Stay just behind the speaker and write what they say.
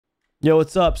Yo,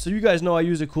 what's up? So you guys know I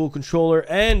use a cool controller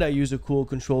and I use a cool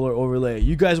controller overlay.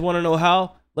 You guys want to know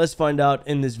how? Let's find out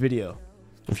in this video.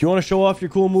 If you want to show off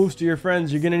your cool moves to your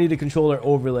friends, you're going to need a controller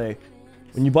overlay.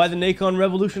 When you buy the Nacon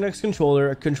RevolutionX controller,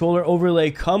 a controller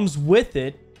overlay comes with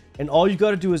it, and all you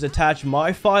got to do is attach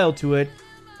my file to it,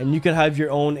 and you can have your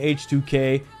own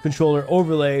H2K controller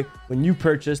overlay when you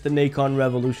purchase the Nacon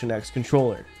RevolutionX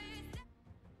controller.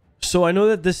 So I know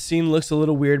that this scene looks a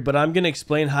little weird, but I'm going to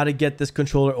explain how to get this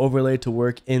controller overlay to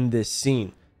work in this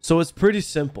scene. So it's pretty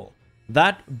simple.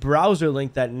 That browser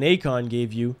link that Nacon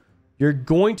gave you, you're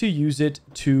going to use it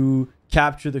to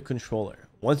capture the controller.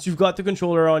 Once you've got the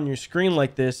controller on your screen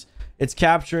like this, it's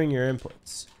capturing your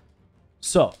inputs.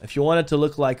 So if you want it to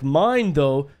look like mine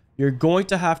though, you're going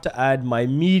to have to add my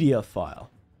media file.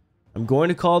 I'm going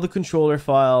to call the controller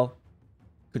file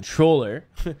controller.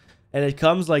 And it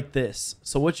comes like this.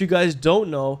 So what you guys don't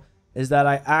know is that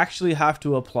I actually have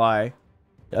to apply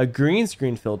a green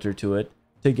screen filter to it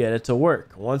to get it to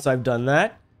work. Once I've done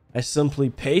that, I simply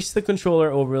paste the controller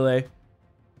overlay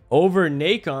over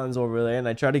Nacon's overlay, and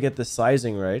I try to get the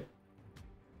sizing right.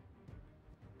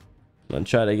 And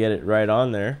try to get it right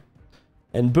on there.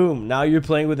 And boom, now you're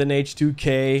playing with an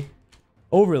H2K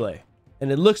overlay.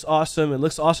 And it looks awesome. It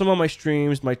looks awesome on my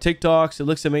streams, my TikToks. It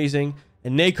looks amazing.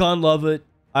 And Nacon love it.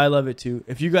 I love it too.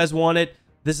 If you guys want it,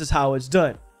 this is how it's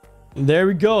done. There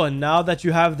we go. And now that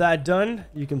you have that done,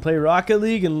 you can play Rocket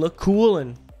League and look cool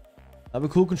and have a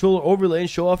cool controller overlay and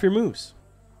show off your moves.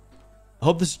 I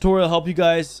hope this tutorial helped you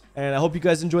guys, and I hope you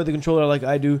guys enjoy the controller like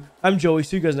I do. I'm Joey.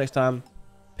 See you guys next time.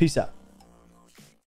 Peace out.